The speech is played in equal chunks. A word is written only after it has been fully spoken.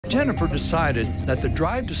Jennifer decided that the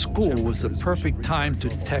drive to school was the perfect time to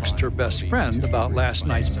text her best friend about last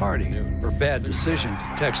night's party. Her bad decision to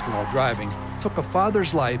text while driving took a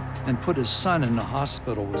father's life and put his son in the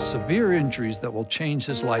hospital with severe injuries that will change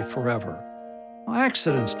his life forever. Well,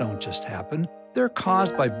 accidents don't just happen. They're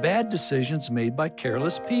caused by bad decisions made by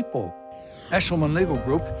careless people. Eshelman Legal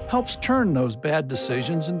Group helps turn those bad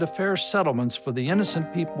decisions into fair settlements for the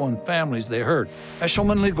innocent people and families they hurt.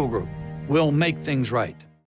 Eshelman Legal Group will make things right.